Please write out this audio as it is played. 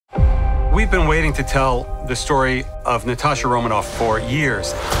We've been waiting to tell the story of Natasha Romanoff for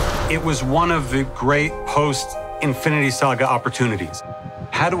years. It was one of the great post-Infinity Saga opportunities.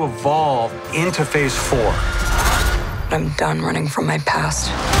 Had to evolve into Phase 4. I'm done running from my past.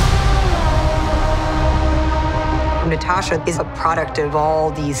 Natasha is a product of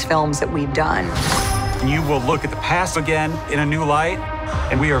all these films that we've done. You will look at the past again in a new light,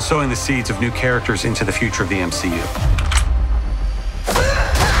 and we are sowing the seeds of new characters into the future of the MCU.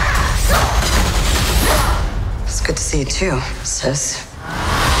 It's good to see you too, sis.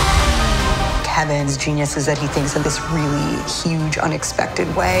 Kevin's genius is that he thinks in this really huge,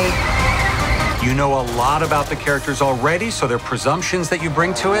 unexpected way. You know a lot about the characters already, so there are presumptions that you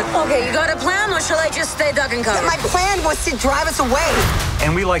bring to it. Okay, you got a plan, or shall I just stay duck and cover? Yeah, my plan was to drive us away.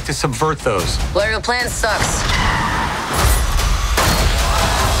 And we like to subvert those. Well, your plan sucks.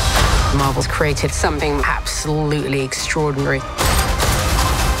 Marvel's created something absolutely extraordinary.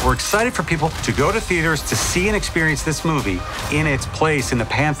 We're excited for people to go to theaters to see and experience this movie in its place in the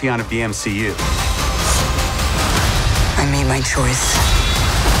pantheon of the MCU. I made my choice.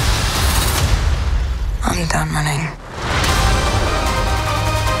 I'm done running.